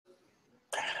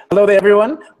Hello there,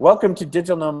 everyone. Welcome to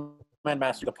Digital Nomad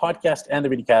Mastery, the podcast and the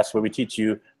videocast where we teach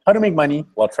you how to make money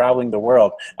while traveling the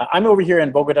world. I'm over here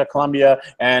in Bogota, Colombia,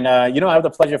 and I have the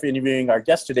pleasure of interviewing our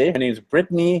guest today. Her name is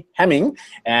Brittany Hemming,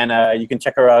 and you can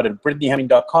check her out at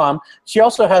brittanyhemming.com. She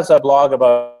also has a blog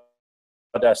about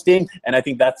staying, and I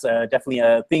think that's definitely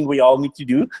a thing we all need to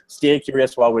do, stay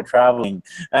curious while we're traveling.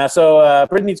 So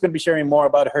Brittany's going to be sharing more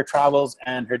about her travels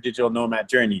and her digital nomad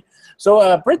journey.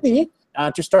 So Brittany,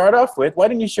 to start off with, why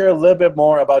don't you share a little bit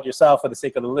more about yourself for the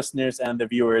sake of the listeners and the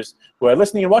viewers who are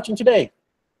listening and watching today?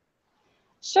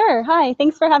 Sure. Hi.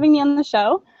 Thanks for having me on the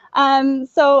show.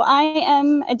 So I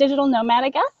am a digital nomad, I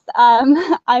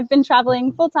guess. I've been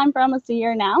traveling full-time for almost a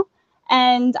year now,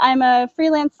 and I'm a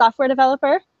freelance software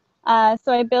developer.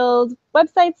 So I build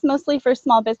websites mostly for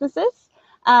small businesses.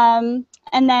 And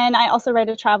then I also write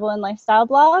a travel and lifestyle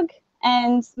blog.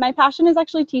 And my passion is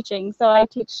actually teaching. So I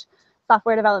teach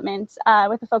software development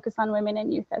with a focus on women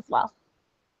and youth as well.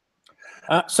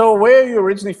 So where are you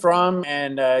originally from,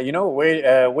 and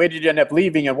where did you end up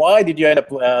leaving, and why did you end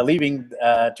up leaving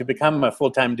to become a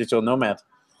full-time digital nomad?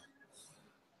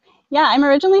 Yeah, I'm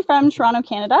originally from Toronto,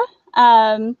 Canada,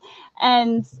 and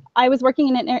I was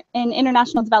working in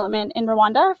international development in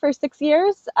Rwanda for 6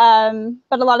 years,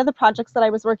 but a lot of the projects that I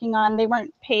was working on, they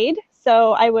weren't paid,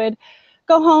 so I would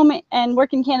go home and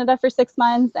work in Canada for 6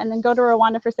 months and then go to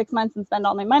Rwanda for 6 months and spend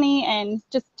all my money and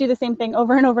just do the same thing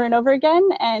over and over and over again.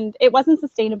 And it wasn't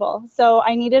sustainable. So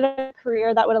I needed a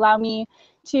career that would allow me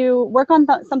to work on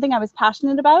something I was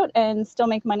passionate about and still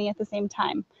make money at the same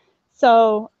time.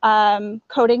 So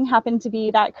coding happened to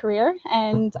be that career,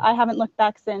 and I haven't looked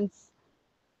back since.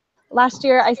 Last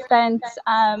year I spent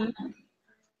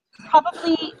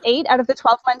probably 8 out of the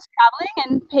 12 months traveling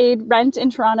and paid rent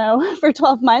in Toronto for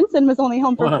 12 months and was only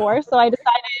home for 4. So I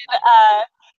decided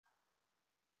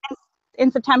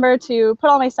in September to put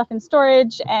all my stuff in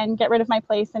storage and get rid of my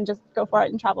place and just go for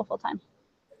it and travel full time.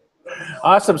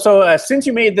 Awesome. So since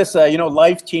you made this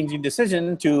life-changing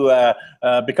decision to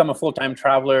become a full-time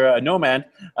traveler, a nomad,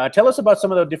 tell us about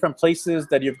some of the different places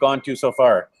that you've gone to so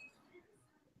far.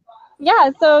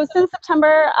 Yeah, so since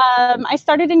September, I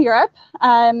started in Europe.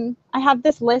 I have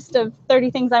this list of 30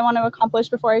 things I want to accomplish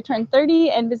before I turn 30,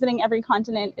 and visiting every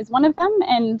continent is one of them.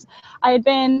 And I had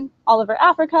been all over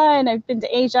Africa, and I've been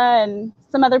to Asia and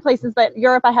some other places, but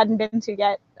Europe I hadn't been to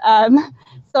yet.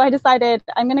 So I decided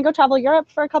I'm going to go travel Europe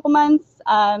for a couple months.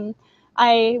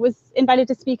 I was invited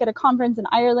to speak at a conference in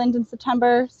Ireland in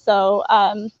September, so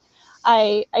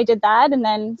I did that and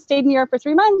then stayed in Europe for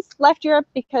 3 months, left Europe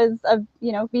because of,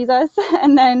 visas,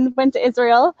 and then went to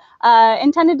Israel.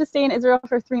 Intended to stay in Israel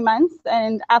for 3 months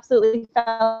and absolutely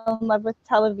fell in love with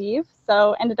Tel Aviv.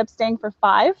 So ended up staying for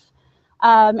 5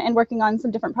 and working on some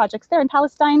different projects there in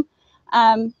Palestine.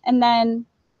 And then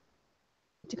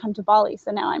to come to Bali.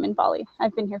 So now I'm in Bali.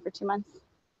 I've been here for 2 months.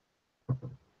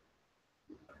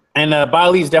 And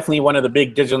Bali is definitely one of the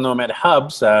big digital nomad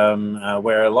hubs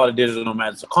where a lot of digital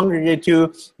nomads congregate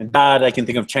to. And that, I can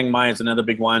think of Chiang Mai is another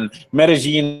big one.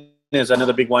 Medellin is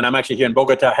another big one. I'm actually here in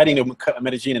Bogota, heading to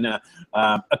Medellin in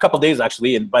a couple days,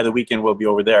 actually, and by the weekend we'll be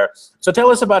over there. So tell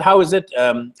us about how is it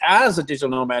as a digital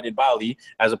nomad in Bali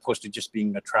as opposed to just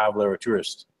being a traveler or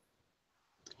tourist?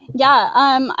 Yeah,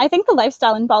 I think the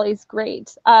lifestyle in Bali is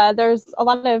great. There's a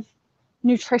lot of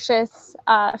nutritious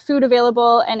food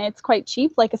available, and it's quite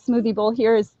cheap. Like a smoothie bowl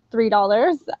here is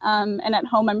 $3, and at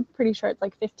home I'm pretty sure it's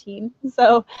like 15.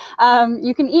 So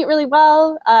you can eat really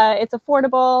well. It's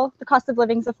affordable. The cost of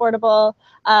living is affordable.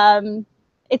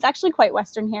 It's actually quite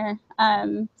Western here,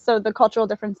 so the cultural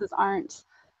differences aren't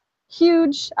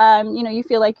huge. You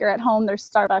feel like you're at home. There's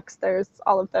Starbucks. There's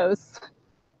all of those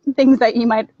things that you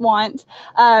might want,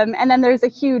 and then there's a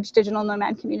huge digital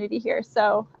nomad community here.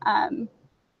 So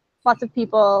lots of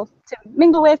people to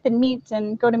mingle with and meet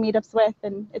and go to meetups with,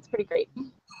 and it's pretty great.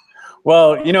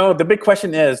 Well, the big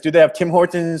question is, do they have Tim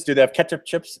Hortons, do they have ketchup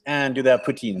chips, and do they have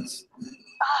poutines?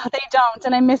 Oh, they don't,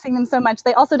 and I'm missing them so much.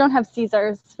 They also don't have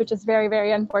Caesars, which is very,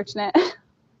 very unfortunate.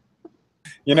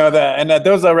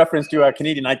 Those are reference to our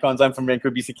Canadian icons. I'm from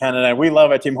Vancouver, BC, Canada. We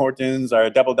love our Tim Hortons, our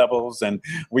Double Doubles, and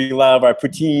we love our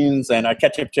poutines and our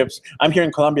ketchup chips. I'm here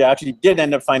in Colombia. I actually did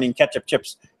end up finding ketchup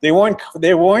chips. They weren't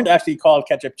actually called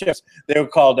ketchup chips. They were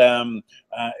called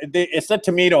it said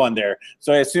tomato on there,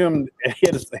 so I assumed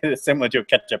it is similar to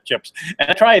ketchup chips.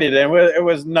 And I tried it, and it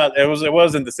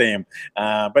wasn't the same,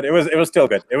 but it was still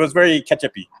good. It was very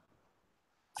ketchupy.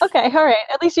 Okay, all right.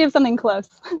 At least you have something close.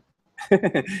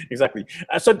 Exactly.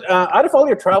 So out of all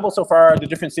your travels so far, the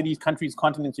different cities, countries,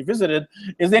 continents you visited,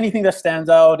 is there anything that stands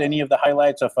out, any of the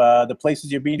highlights of the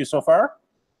places you've been to so far?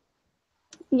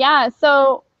 Yeah,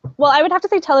 so Well, I would have to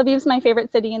say Tel Aviv is my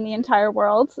favorite city in the entire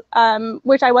world,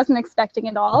 which I wasn't expecting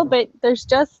at all. But there's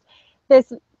just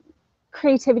this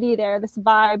creativity there, this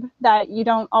vibe that you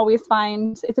don't always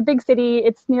find. It's a big city.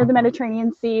 It's near the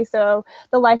Mediterranean Sea, so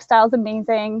the lifestyle is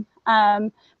amazing,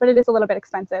 but it is a little bit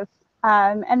expensive.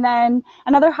 And then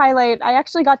another highlight, I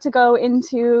actually got to go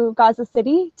into Gaza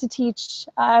City to teach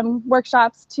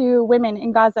workshops to women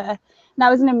in Gaza. And that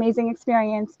was an amazing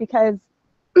experience because,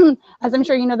 as I'm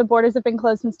sure you know, the borders have been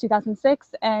closed since 2006,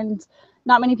 and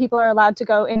not many people are allowed to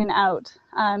go in and out.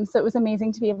 So it was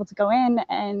amazing to be able to go in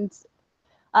and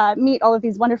meet all of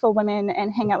these wonderful women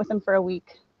and hang out with them for a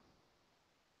week.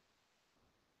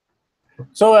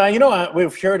 So,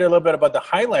 we've heard a little bit about the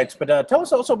highlights, but tell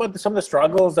us also about some of the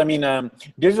struggles. I mean,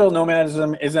 digital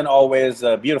nomadism isn't always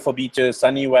beautiful beaches,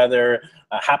 sunny weather,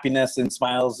 happiness and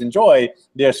smiles and joy.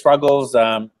 There are struggles,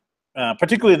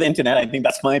 particularly the internet. I think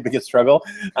that's my biggest struggle.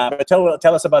 But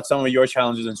tell us about some of your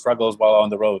challenges and struggles while on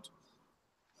the road.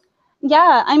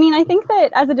 Yeah, I mean, I think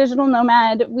that as a digital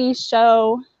nomad, we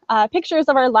show pictures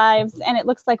of our lives, and it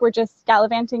looks like we're just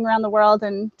gallivanting around the world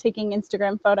and taking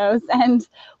Instagram photos. And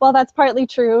while that's partly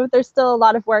true, there's still a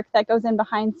lot of work that goes in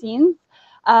behind scenes.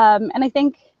 And I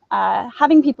think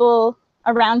having people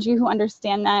around you who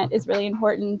understand that is really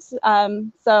important.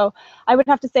 So I would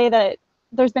have to say that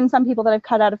there's been some people that I've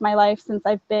cut out of my life since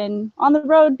I've been on the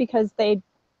road because they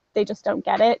just don't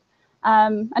get it.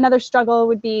 Another struggle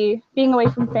would be being away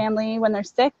from family when they're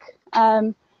sick.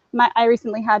 I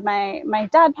recently had my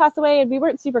dad pass away, and we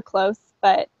weren't super close,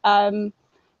 but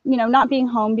not being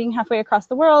home, being halfway across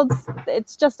the world,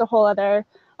 it's just a whole other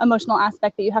emotional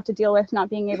aspect that you have to deal with, not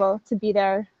being able to be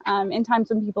there in times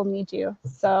when people need you.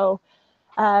 So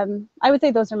I would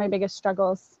say those are my biggest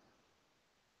struggles.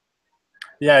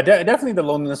 Yeah, definitely the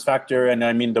loneliness factor, and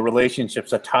I mean the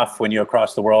relationships are tough when you're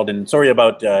across the world. And sorry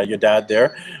about your dad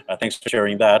there. Thanks for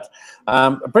sharing that.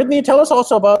 Brittany, tell us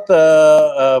also about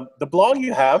the blog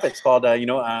you have. It's called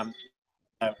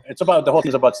it's about the whole thing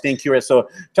is about staying curious. So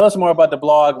tell us more about the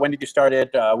blog. When did you start it?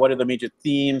 What are the major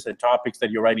themes and topics that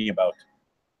you're writing about?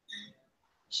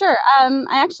 Sure. I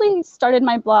actually started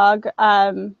my blog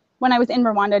when I was in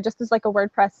Rwanda, just as like a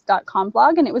WordPress.com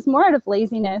blog, and it was more out of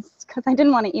laziness because I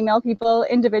didn't want to email people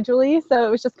individually. So it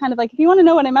was just kind of like, if you want to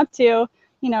know what I'm up to,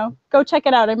 go check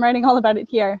it out. I'm writing all about it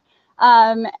here.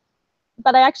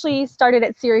 But I actually started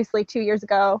it seriously 2 years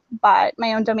ago, bought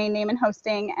my own domain name and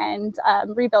hosting, and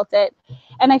rebuilt it.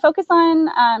 And I focus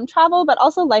on travel, but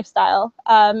also lifestyle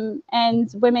and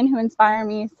women who inspire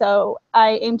me. So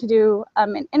I aim to do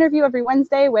an interview every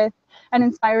Wednesday with an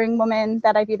inspiring woman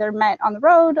that I've either met on the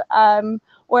road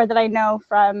or that I know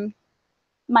from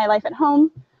my life at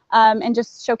home, and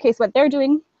just showcase what they're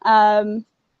doing.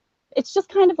 It's just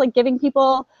kind of like giving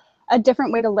people a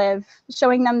different way to live,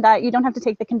 showing them that you don't have to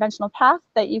take the conventional path,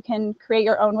 that you can create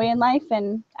your own way in life,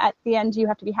 and at the end you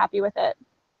have to be happy with it.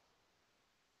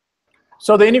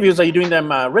 So the interviews, are you doing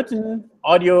them written,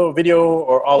 audio, video,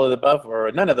 or all of the above,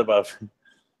 or none of the above?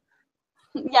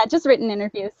 Yeah, just written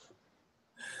interviews.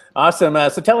 Awesome.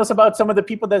 So tell us about some of the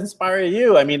people that inspire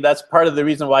you. I mean, that's part of the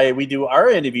reason why we do our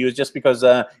interviews, just because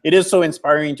it is so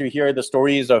inspiring to hear the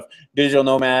stories of digital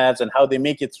nomads and how they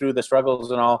make it through the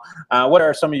struggles and all. What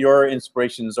are some of your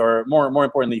inspirations, or more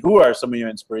importantly, who are some of your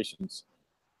inspirations?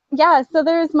 Yeah, so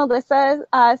there's Melissa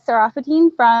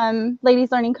Seraphadine from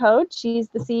Ladies Learning Code. She's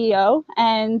the CEO,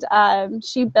 and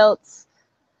she built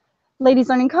Ladies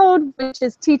Learning Code, which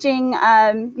is teaching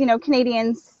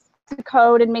Canadians to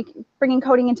code and bringing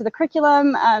coding into the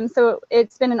curriculum. So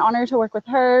it's been an honor to work with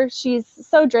her. She's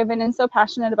so driven and so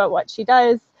passionate about what she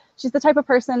does. She's the type of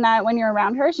person that when you're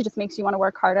around her, she just makes you want to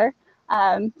work harder.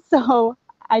 So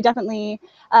I definitely,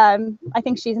 I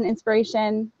think she's an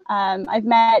inspiration. I've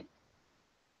met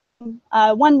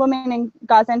one woman in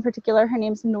Gaza in particular. Her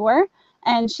name's Noor,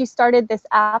 and she started this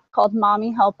app called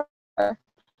Mommy Helper,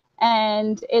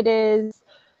 and it is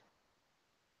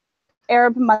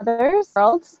Arab mothers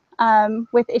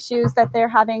with issues that they're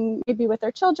having, maybe with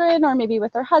their children or maybe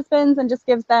with their husbands, and just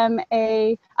gives them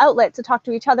a outlet to talk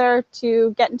to each other,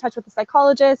 to get in touch with a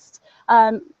psychologist.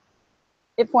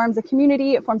 It forms a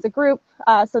community, it forms a group.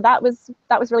 So that was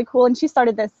really cool. And she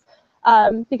started this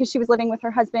because she was living with her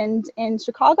husband in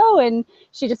Chicago, and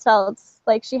she just felt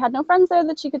like she had no friends there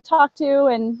that she could talk to,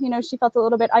 and she felt a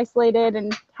little bit isolated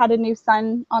and had a new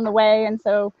son on the way, and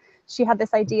so she had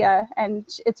this idea, and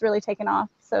it's really taken off.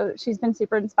 So she's been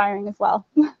super inspiring as well.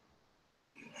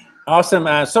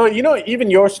 Awesome. So, even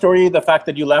your story, the fact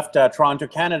that you left Toronto,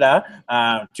 Canada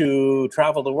to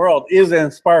travel the world is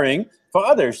inspiring for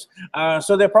others.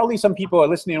 So there are probably some people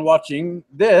listening and watching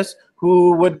this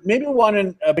who would maybe want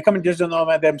to become a digital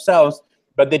nomad themselves,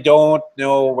 but they don't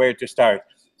know where to start.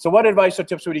 So what advice or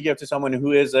tips would you give to someone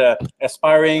who is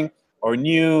aspiring or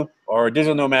new or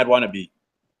digital nomad wannabe?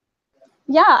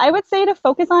 Yeah, I would say to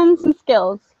focus on some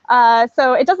skills.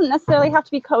 So it doesn't necessarily have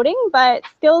to be coding, but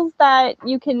skills that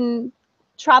you can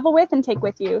travel with and take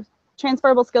with you.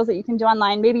 Transferable skills that you can do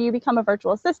online. Maybe you become a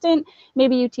virtual assistant,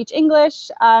 maybe you teach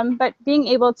English, but being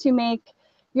able to make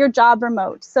your job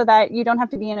remote so that you don't have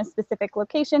to be in a specific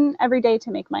location every day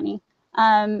to make money.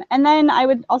 And then I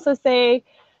would also say,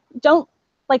 don't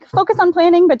focus on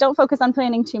planning, but don't focus on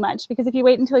planning too much, because if you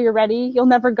wait until you're ready, you'll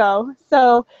never go.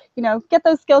 So, get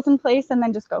those skills in place and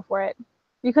then just go for it.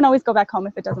 You can always go back home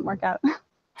if it doesn't work out.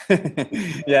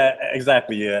 Yeah,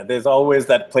 exactly. Yeah, there's always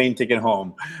that plane ticket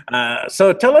home.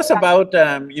 So tell us about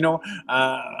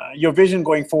your vision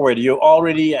going forward. You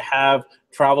already have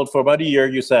traveled for about a year,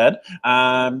 you said.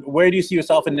 Where do you see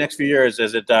yourself in the next few years?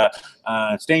 Is it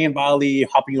staying in Bali,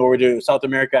 hopping over to South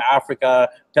America, Africa?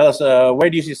 Tell us, where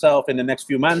do you see yourself in the next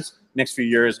few months, next few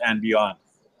years, and beyond?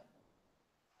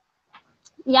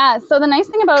 Yeah, so the nice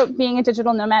thing about being a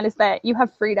digital nomad is that you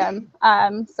have freedom.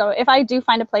 So if I do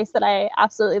find a place that I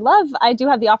absolutely love, I do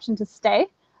have the option to stay.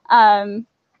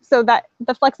 So that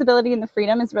the flexibility and the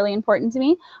freedom is really important to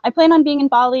me. I plan on being in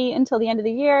Bali until the end of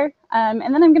the year, and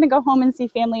then I'm going to go home and see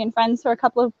family and friends for a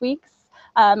couple of weeks.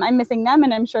 I'm missing them,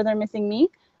 and I'm sure they're missing me.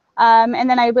 And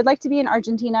then I would like to be in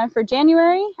Argentina for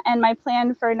January, and my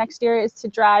plan for next year is to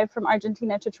drive from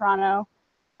Argentina to Toronto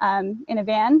in a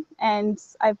van. And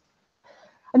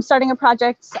I'm starting a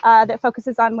project that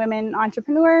focuses on women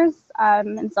entrepreneurs,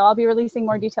 and so I'll be releasing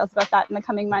more details about that in the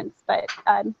coming months, but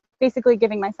basically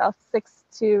giving myself 6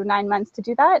 to 9 months to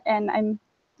do that, and I'm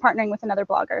partnering with another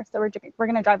blogger, so we're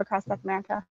going to drive across South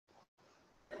America.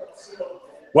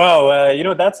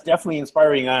 Wow, that's definitely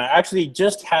inspiring. I actually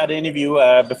just had an interview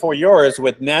before yours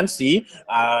with Nancy.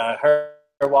 Her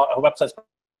website's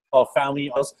called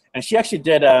Family, and she actually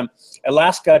did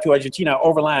Alaska to Argentina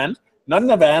overland. Not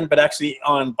in a van, but actually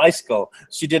on bicycle.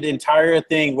 She did the entire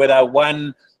thing without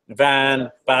one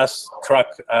van, bus, truck,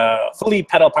 fully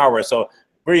pedal power. So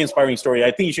very inspiring story. I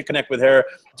think you should connect with her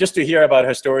just to hear about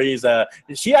her stories.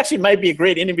 She actually might be a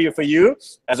great interview for you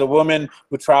as a woman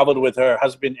who traveled with her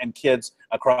husband and kids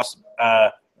across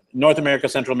North America,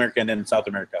 Central America, and then South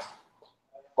America.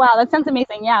 Wow, that sounds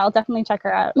amazing. Yeah, I'll definitely check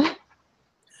her out.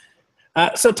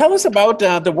 So tell us about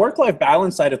the work-life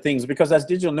balance side of things, because as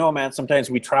digital nomads, sometimes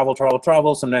we travel,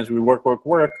 sometimes we work,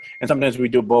 and sometimes we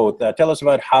do both. Tell us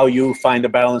about how you find the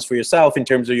balance for yourself in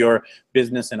terms of your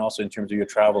business and also in terms of your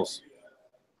travels.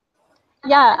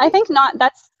 Yeah, I think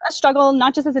that's a struggle,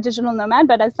 not just as a digital nomad,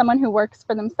 but as someone who works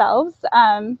for themselves.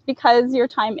 Because your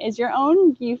time is your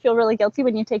own, you feel really guilty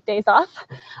when you take days off.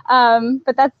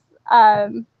 But that's,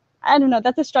 I don't know,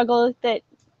 that's a struggle that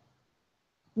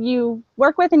you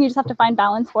work with and you just have to find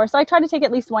balance for. So I try to take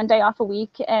at least one day off a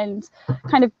week and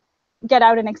kind of get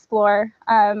out and explore.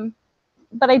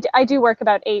 But I do work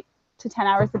about 8 to 10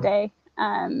 hours a day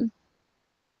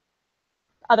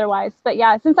otherwise. But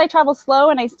yeah, since I travel slow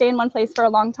and I stay in one place for a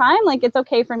long time, it's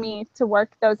okay for me to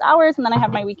work those hours, and then I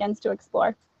have my weekends to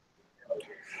explore.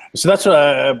 So that's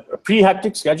a pretty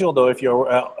hectic schedule, though, if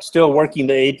you're still working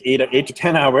the 8 to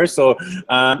 10 hours. So,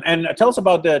 and tell us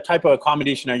about the type of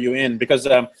accommodation are you in? Because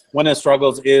one of the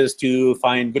struggles is to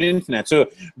find good internet. So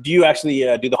do you actually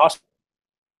do the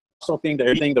hostel thing,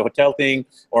 the hotel thing,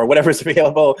 or whatever is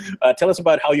available? Tell us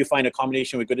about how you find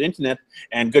accommodation with good internet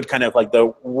and good kind of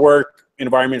the work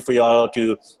environment for you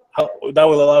that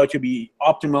will allow you to be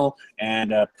optimal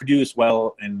and produce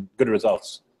well and good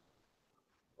results.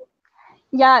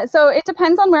 Yeah, so it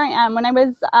depends on where I am. When I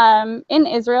was in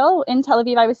Israel, in Tel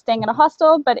Aviv, I was staying at a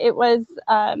hostel, but it was,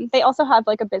 they also have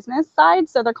a business side.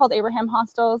 So they're called Abraham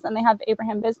Hostels, and they have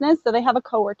Abraham Business. So they have a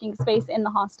co-working space in the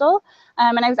hostel.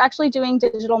 And I was actually doing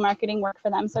digital marketing work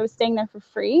for them. So I was staying there for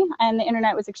free, and the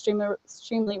internet was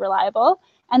extremely reliable.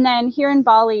 And then here in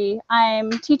Bali, I'm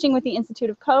teaching with the Institute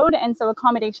of Code, and so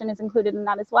accommodation is included in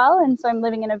that as well. And so I'm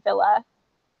living in a villa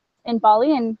in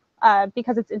Bali, and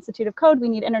because it's Institute of Code, we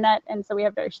need internet, and so we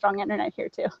have very strong internet here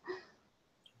too.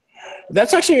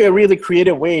 That's actually a really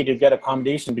creative way to get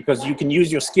accommodation, because you can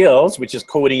use your skills, which is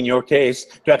coding in your case,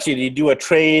 to actually do a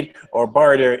trade or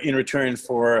barter in return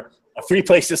for a free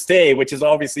place to stay, which is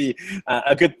obviously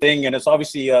a good thing. And it's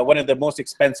obviously one of the most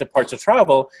expensive parts of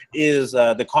travel is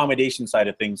the accommodation side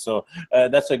of things. So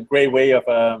that's a great way of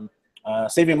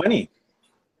saving money.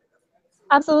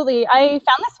 Absolutely. I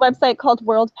found this website called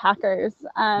Worldpackers,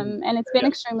 and it's been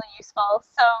extremely useful.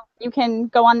 So you can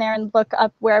go on there and look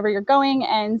up wherever you're going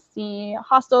and see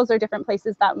hostels or different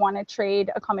places that want to trade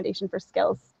accommodation for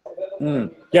skills.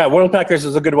 Yeah, Worldpackers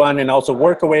is a good one, and also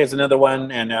Workaway is another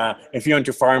one. And if you're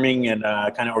into farming and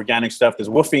kind of organic stuff, there's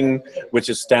Woofing,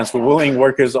 which stands for Willing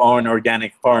Workers on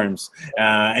Organic Farms.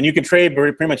 And you can trade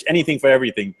pretty much anything for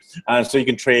everything. So you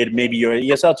can trade, maybe you're an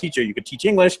ESL teacher, you could teach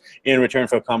English in return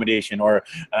for accommodation, or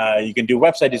you can do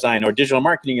website design or digital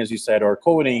marketing, as you said, or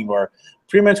coding, or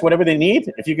pretty much whatever they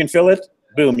need. If you can fill it,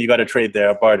 boom, you got to trade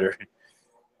there, barter.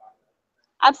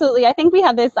 Absolutely. I think we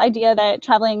have this idea that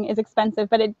traveling is expensive,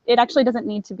 but it actually doesn't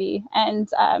need to be. And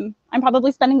I'm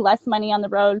probably spending less money on the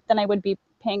road than I would be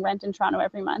paying rent in Toronto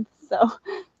every month. So.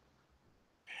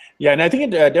 Yeah, and I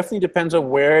think it definitely depends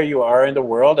on where you are in the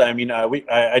world. I mean,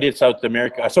 I did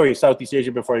Southeast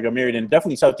Asia before I got married, and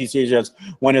definitely Southeast Asia is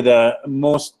one of the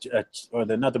most,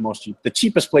 not the most cheap, the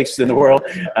cheapest places in the world.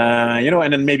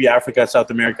 And then maybe Africa,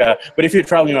 South America. But if you're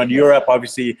traveling around Europe,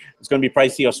 obviously it's going to be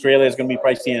pricey. Australia is going to be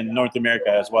pricey, in North America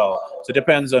as well. So it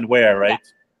depends on where, right?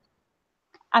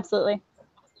 Yeah. Absolutely.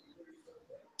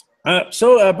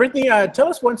 Brittany, tell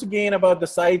us once again about the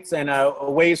sites and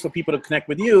ways for people to connect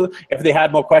with you if they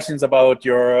had more questions about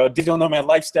your digital nomad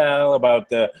lifestyle, about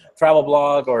the travel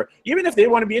blog, or even if they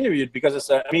want to be interviewed, because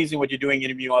it's amazing what you're doing,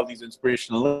 interviewing all these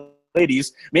inspirational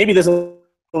ladies. Maybe there's a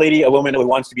woman who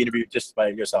wants to be interviewed just by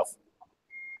yourself.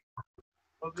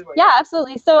 Yeah,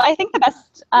 absolutely. So I think the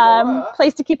best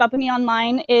place to keep up with me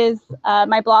online is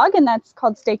my blog, and that's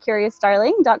called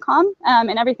staycuriousdarling.com,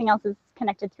 and everything else is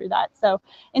connected through that. So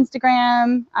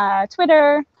Instagram,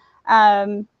 Twitter,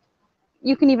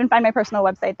 you can even find my personal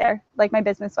website there, like my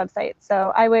business website.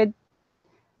 So I would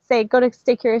say go to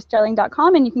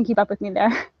staycuriousdarling.com and you can keep up with me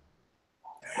there.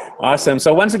 Awesome.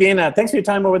 So once again, thanks for your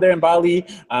time over there in Bali.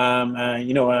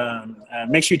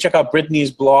 Make sure you check out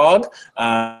Brittany's blog.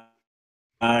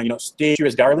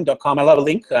 Staycuriousdarling.com. I'll have a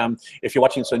link. If you're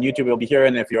watching this on YouTube, it'll be here.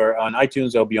 And if you're on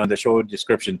iTunes, it'll be on the show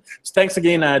description. So thanks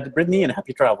again, Brittany, and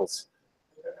happy travels.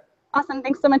 Awesome.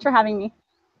 Thanks so much for having me.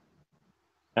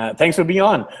 Thanks for being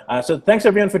on. So thanks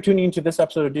everyone for tuning into this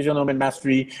episode of Digital Nomad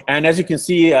Mastery. And as you can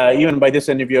see, even by this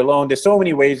interview alone, there's so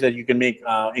many ways that you can make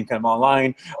income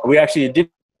online. We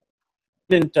actually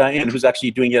who's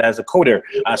actually doing it as a coder.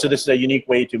 So this is a unique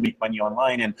way to make money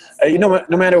online. And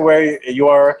no matter where you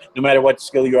are, no matter what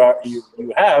skill you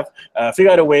have,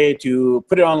 figure out a way to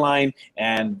put it online,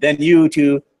 and then you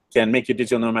too can make your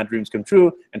digital nomad dreams come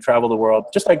true and travel the world,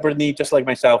 just like Brittany, just like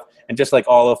myself, and just like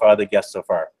all of our other guests so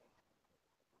far.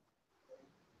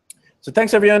 So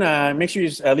thanks, everyone. Make sure you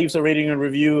leave us a rating and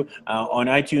review on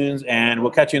iTunes, and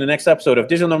we'll catch you in the next episode of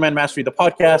Digital Nomad Mastery, the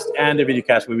podcast and the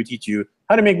videocast, where we teach you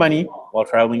how to make money while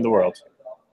traveling the world.